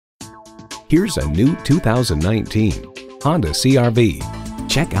Here's a new 2019 Honda CR-V.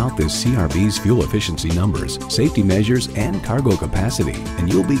 Check out this CR-V's fuel efficiency numbers, safety measures, and cargo capacity,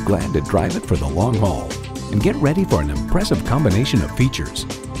 and you'll be glad to drive it for the long haul. And get ready for an impressive combination of features: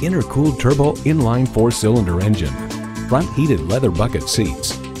 intercooled turbo inline 4-cylinder engine, front heated leather bucket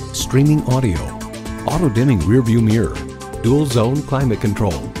seats, streaming audio, auto-dimming rearview mirror, dual zone climate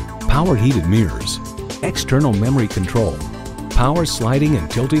control, power heated mirrors, external memory control, power sliding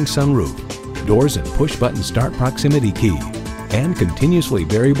and tilting sunroof, doors and push button start proximity key, and continuously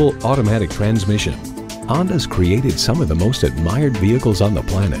variable automatic transmission. Honda's created some of the most admired vehicles on the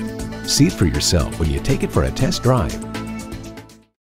planet. See it for yourself when you take it for a test drive.